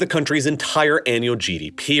equivalent to the country's entire annual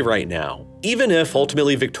GDP right now. Even if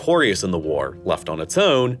ultimately victorious in the war, left on its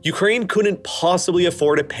own, Ukraine couldn't possibly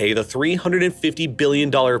afford to pay the $350 billion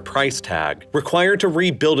price tag required to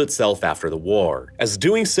rebuild itself after the war, as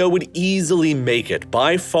doing so would easily make it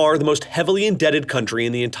by far the most heavily indebted country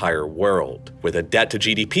in the entire world, with a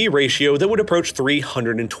debt-to-GDP ratio that would approach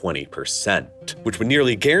 320%, which would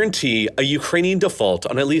nearly guarantee a Ukrainian default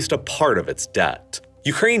on at least a part of its debt.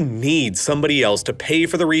 Ukraine needs somebody else to pay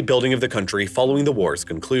for the rebuilding of the country following the war's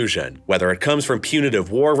conclusion, whether it comes from punitive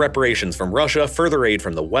war reparations from Russia, further aid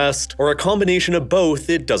from the West, or a combination of both,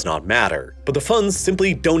 it does not matter. But the funds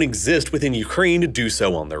simply don't exist within Ukraine to do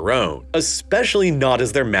so on their own, especially not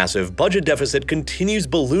as their massive budget deficit continues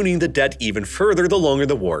ballooning the debt even further the longer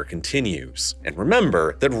the war continues. And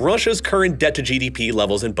remember that Russia's current debt-to-GDP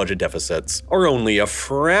levels and budget deficits are only a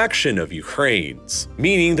fraction of Ukraine's,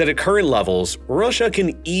 meaning that at current levels, Russia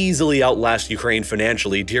can easily outlast Ukraine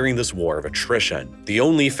financially during this war of attrition. The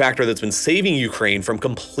only factor that's been saving Ukraine from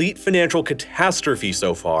complete financial catastrophe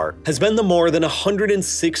so far has been the more than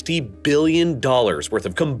 $160 billion worth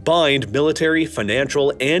of combined military,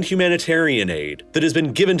 financial, and humanitarian aid that has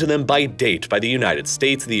been given to them by date by the United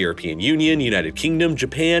States, the European Union, United Kingdom,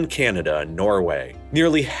 Japan, Canada, and Norway,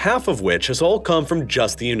 nearly half of which has all come from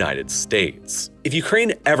just the United States. If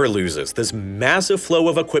Ukraine ever loses this massive flow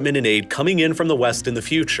of equipment and aid coming in from the West in the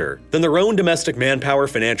future, then their own domestic manpower,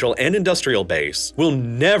 financial, and industrial base will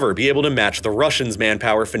never be able to match the Russians'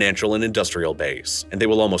 manpower, financial, and industrial base, and they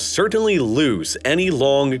will almost certainly lose any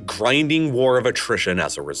long, grinding war of attrition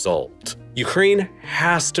as a result. Ukraine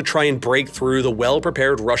has to try and break through the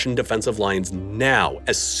well-prepared Russian defensive lines now,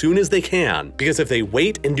 as soon as they can, because if they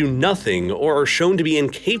wait and do nothing or are shown to be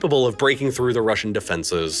incapable of breaking through the Russian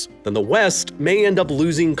defenses, then the West may end up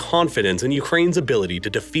losing confidence in Ukraine's ability to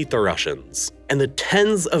defeat the Russians, and the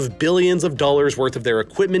tens of billions of dollars worth of their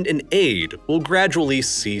equipment and aid will gradually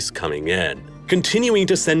cease coming in. Continuing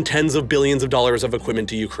to send tens of billions of dollars of equipment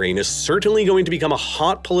to Ukraine is certainly going to become a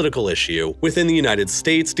hot political issue within the United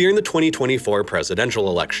States during the 2024 presidential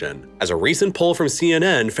election, as a recent poll from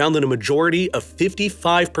CNN found that a majority of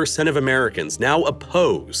 55% of Americans now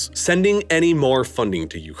oppose sending any more funding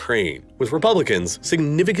to Ukraine, with Republicans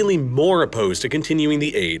significantly more opposed to continuing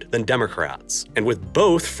the aid than Democrats, and with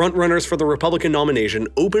both frontrunners for the Republican nomination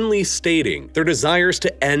openly stating their desires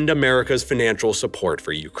to end America's financial support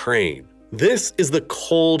for Ukraine. This is the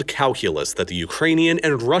cold calculus that the Ukrainian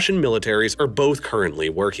and Russian militaries are both currently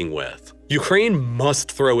working with. Ukraine must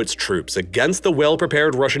throw its troops against the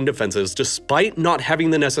well-prepared Russian defenses despite not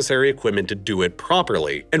having the necessary equipment to do it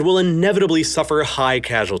properly, and will inevitably suffer high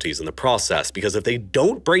casualties in the process because if they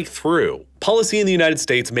don't break through, policy in the United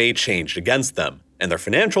States may change against them, and their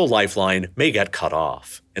financial lifeline may get cut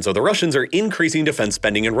off. And so the Russians are increasing defense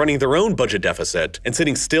spending and running their own budget deficit and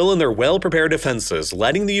sitting still in their well-prepared defenses,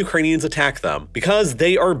 letting the Ukrainians attack them because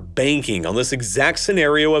they are banking on this exact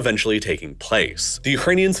scenario eventually taking place. The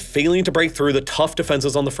Ukrainians failing to break through the tough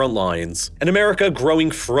defenses on the front lines, and America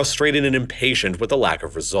growing frustrated and impatient with the lack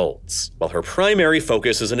of results, while her primary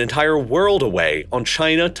focus is an entire world away on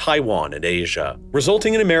China, Taiwan, and Asia,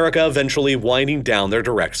 resulting in America eventually winding down their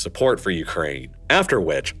direct support for Ukraine. After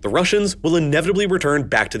which, the Russians will inevitably return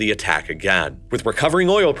back back to the attack again, with recovering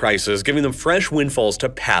oil prices giving them fresh windfalls to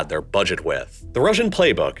pad their budget with. The Russian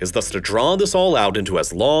playbook is thus to draw this all out into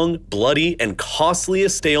as long, bloody, and costly a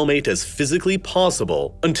stalemate as physically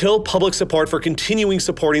possible until public support for continuing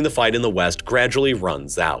supporting the fight in the West gradually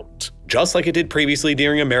runs out, just like it did previously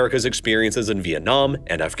during America's experiences in Vietnam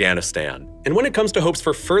and Afghanistan. And when it comes to hopes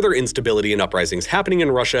for further instability and uprisings happening in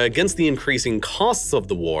Russia against the increasing costs of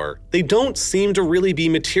the war, they don't seem to really be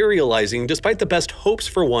materializing despite the best hopes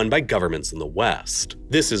for one by governments in the West.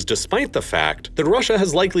 This is despite the fact that Russia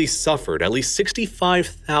has likely suffered at least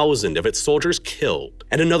 65,000 of its soldiers killed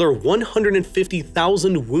and another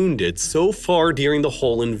 150,000 wounded so far during the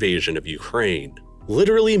whole invasion of Ukraine.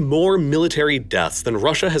 Literally more military deaths than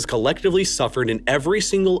Russia has collectively suffered in every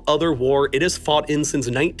single other war it has fought in since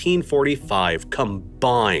 1945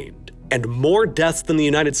 combined, and more deaths than the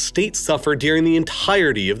United States suffered during the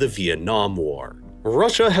entirety of the Vietnam War.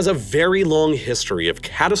 Russia has a very long history of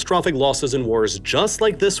catastrophic losses in wars just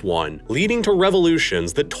like this one, leading to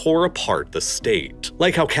revolutions that tore apart the state.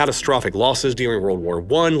 Like how catastrophic losses during World War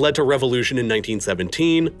I led to revolution in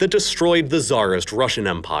 1917 that destroyed the Tsarist Russian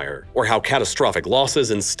Empire, or how catastrophic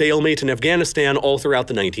losses and stalemate in Afghanistan all throughout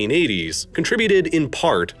the 1980s contributed in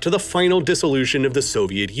part to the final dissolution of the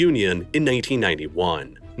Soviet Union in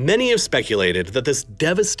 1991. Many have speculated that this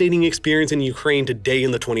devastating experience in Ukraine today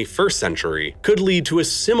in the 21st century could lead to a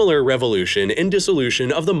similar revolution and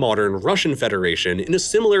dissolution of the modern Russian Federation in a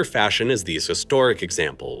similar fashion as these historic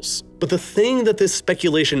examples. But the thing that this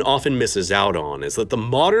speculation often misses out on is that the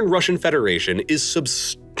modern Russian Federation is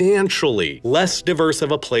substantially less diverse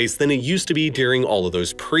of a place than it used to be during all of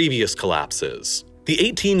those previous collapses. The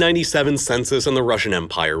 1897 census in the Russian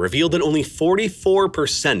Empire revealed that only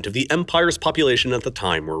 44% of the empire's population at the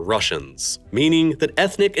time were Russians, meaning that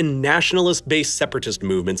ethnic and nationalist-based separatist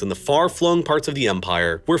movements in the far-flung parts of the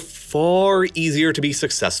empire were far easier to be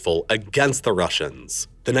successful against the Russians.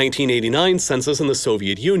 The 1989 census in the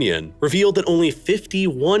Soviet Union revealed that only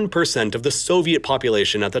 51% of the Soviet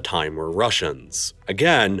population at the time were Russians.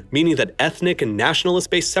 Again, meaning that ethnic and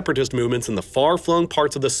nationalist-based separatist movements in the far-flung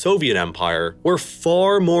parts of the Soviet Empire were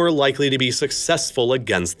far more likely to be successful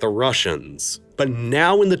against the Russians. But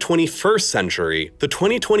now in the 21st century, the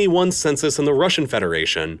 2021 census in the Russian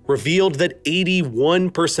Federation revealed that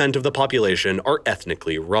 81% of the population are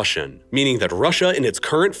ethnically Russian, meaning that Russia in its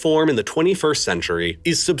current form in the 21st century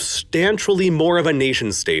is substantially more of a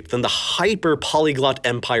nation-state than the hyper-polyglot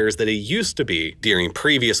empires that it used to be during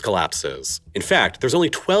previous collapses. In fact, there's only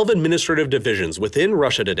 12 administrative divisions within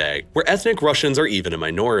Russia today where ethnic Russians are even a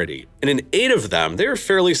minority, and in 8 of them, they're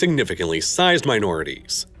fairly significantly sized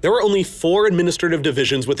minorities. There are only 4 administrative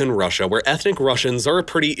divisions within Russia where ethnic Russians are a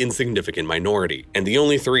pretty insignificant minority, and the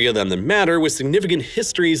only 3 of them that matter with significant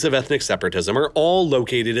histories of ethnic separatism are all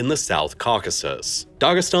located in the South Caucasus: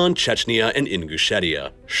 Dagestan, Chechnya, and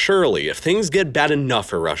Ingushetia. Surely, if things get bad enough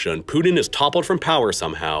for Russia and Putin is toppled from power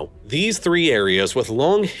somehow, these 3 areas with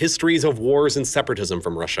long histories of wars and separatism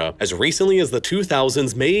from Russia as recently as the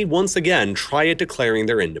 2000s may once again try at declaring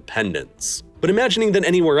their independence. But imagining that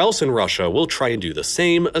anywhere else in Russia will try and do the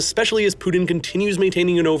same, especially as Putin continues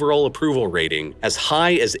maintaining an overall approval rating as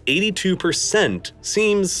high as 82%,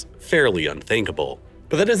 seems fairly unthinkable.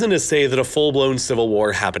 But that isn't to say that a full-blown civil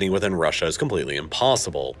war happening within Russia is completely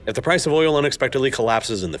impossible. If the price of oil unexpectedly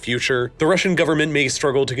collapses in the future, the Russian government may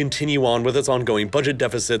struggle to continue on with its ongoing budget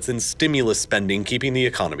deficits and stimulus spending keeping the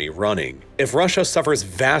economy running. If Russia suffers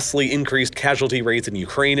vastly increased casualty rates in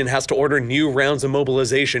Ukraine and has to order new rounds of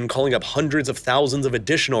mobilization calling up hundreds of thousands of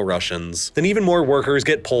additional Russians, then even more workers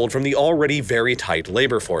get pulled from the already very tight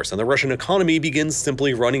labor force, and the Russian economy begins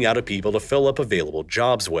simply running out of people to fill up available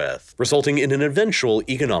jobs with, resulting in an eventual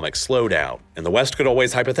economic slowdown. And the West could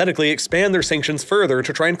always hypothetically expand their sanctions further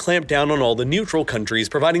to try and clamp down on all the neutral countries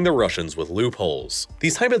providing the Russians with loopholes.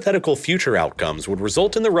 These hypothetical future outcomes would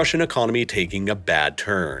result in the Russian economy taking a bad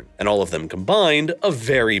turn, and all of them combined, a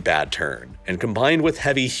very bad turn. And combined with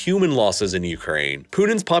heavy human losses in Ukraine,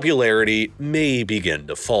 Putin's popularity may begin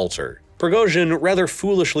to falter. Prigozhin rather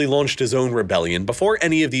foolishly launched his own rebellion before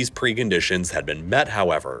any of these preconditions had been met,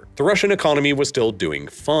 however. The Russian economy was still doing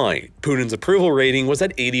fine. Putin's approval rating was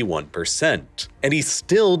at 81%, and he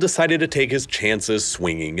still decided to take his chances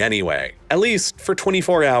swinging anyway. at least for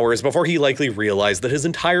 24 hours before he likely realized that his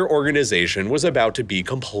entire organization was about to be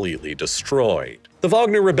completely destroyed. The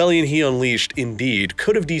Wagner rebellion he unleashed, indeed,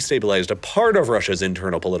 could have destabilized a part of Russia's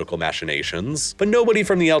internal political machinations, but nobody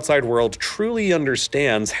from the outside world truly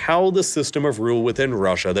understands how the system of rule within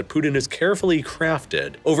Russia that Putin has carefully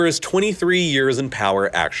crafted over his 23 years in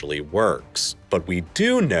power actually works. But we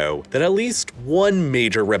do know that at least one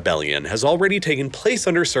major rebellion has already taken place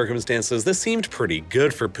under circumstances that seemed pretty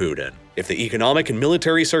good for Putin. If the economic and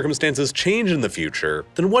military circumstances change in the future,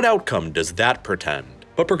 then what outcome does that portend?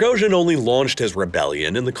 But Prigozhin only launched his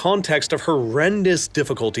rebellion in the context of horrendous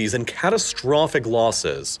difficulties and catastrophic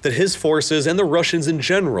losses that his forces and the Russians in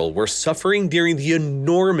general were suffering during the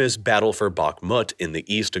enormous battle for Bakhmut in the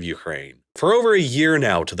east of Ukraine. For over a year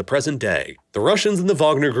now to the present day, the Russians and the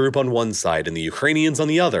Wagner Group on one side and the Ukrainians on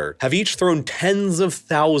the other have each thrown tens of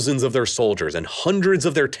thousands of their soldiers and hundreds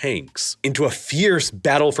of their tanks into a fierce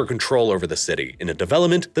battle for control over the city in a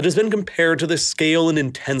development that has been compared to the scale and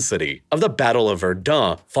intensity of the Battle of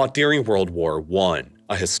Verdun fought during World War I.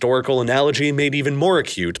 A historical analogy made even more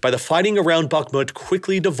acute by the fighting around Bakhmut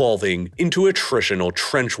quickly devolving into attritional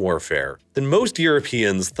trench warfare that most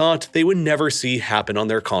Europeans thought they would never see happen on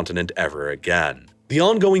their continent ever again. The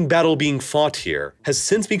ongoing battle being fought here has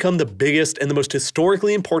since become the biggest and the most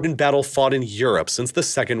historically important battle fought in Europe since the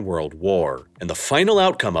Second World War, and the final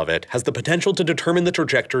outcome of it has the potential to determine the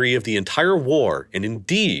trajectory of the entire war and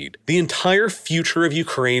indeed, the entire future of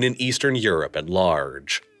Ukraine and Eastern Europe at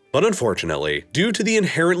large. But unfortunately, due to the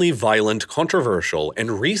inherently violent, controversial,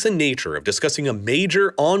 and recent nature of discussing a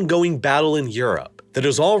major ongoing battle in Europe that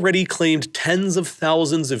has already claimed tens of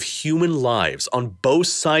thousands of human lives on both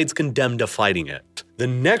sides condemned to fighting it, the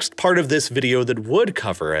next part of this video that would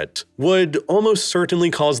cover it would almost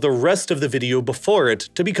certainly cause the rest of the video before it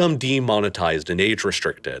to become demonetized and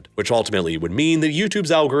age-restricted, which ultimately would mean that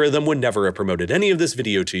YouTube's algorithm would never have promoted any of this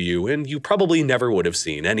video to you, and you probably never would have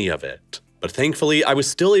seen any of it. But thankfully, I was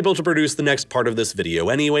still able to produce the next part of this video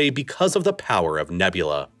anyway because of the power of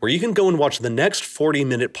Nebula, where you can go and watch the next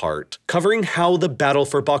 40-minute part, covering how the battle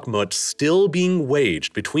for Bakhmut still being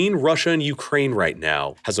waged between Russia and Ukraine right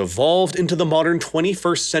now has evolved into the modern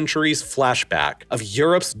 21st century's flashback of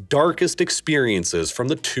Europe's darkest experiences from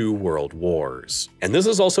the two world wars. And this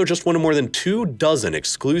is also just one of more than 24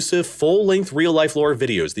 exclusive full-length real-life lore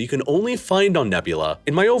videos that you can only find on Nebula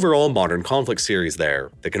in my overall Modern Conflict series there,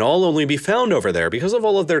 that can all only be found over there because of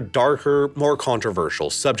all of their darker, more controversial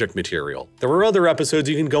subject material. There were other episodes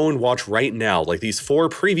you can go and watch right now, like these 4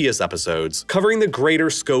 previous episodes, covering the greater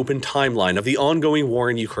scope and timeline of the ongoing war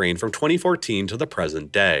in Ukraine from 2014 to the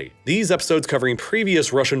present day. These episodes covering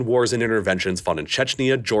previous Russian wars and interventions fought in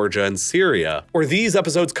Chechnya, Georgia, and Syria, or these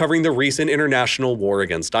episodes covering the recent international war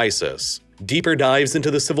against ISIS. Deeper dives into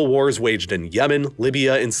the civil wars waged in Yemen,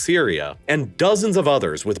 Libya, and Syria, and dozens of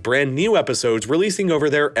others with brand new episodes releasing over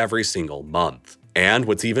there every single month. And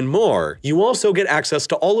what's even more, you also get access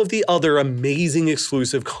to all of the other amazing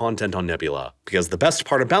exclusive content on Nebula, because the best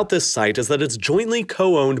part about this site is that it's jointly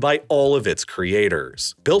co-owned by all of its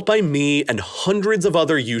creators, built by me and hundreds of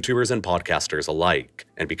other YouTubers and podcasters alike.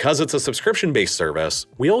 And because it's a subscription-based service,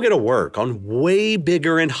 we all get to work on way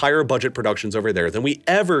bigger and higher budget productions over there than we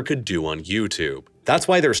ever could do on YouTube. That's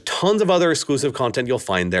why there's tons of other exclusive content you'll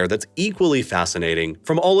find there that's equally fascinating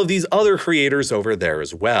from all of these other creators over there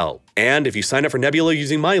as well. And if you sign up for Nebula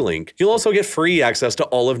using my link, you'll also get free access to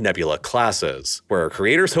all of Nebula classes, where our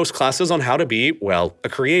creators host classes on how to be, well, a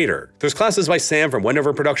creator. There's classes by Sam from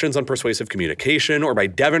Wendover Productions on persuasive communication, or by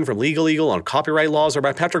Devin from Legal Eagle on copyright laws, or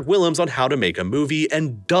by Patrick Willems on how to make a movie,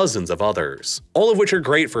 and dozens of others. All of which are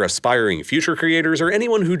great for aspiring future creators or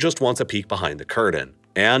anyone who just wants a peek behind the curtain.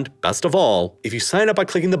 And, best of all, if you sign up by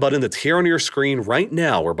clicking the button that's here on your screen right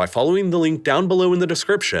now or by following the link down below in the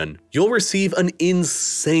description, you'll receive an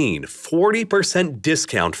insane 40%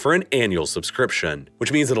 discount for an annual subscription,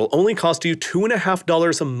 which means it'll only cost you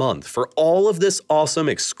 $2.50 a month for all of this awesome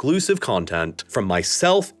exclusive content from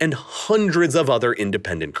myself and hundreds of other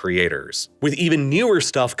independent creators, with even newer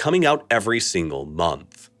stuff coming out every single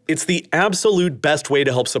month. It's the absolute best way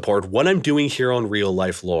to help support what I'm doing here on Real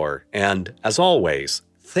Life Lore, and as always,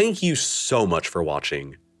 thank you so much for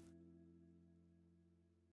watching.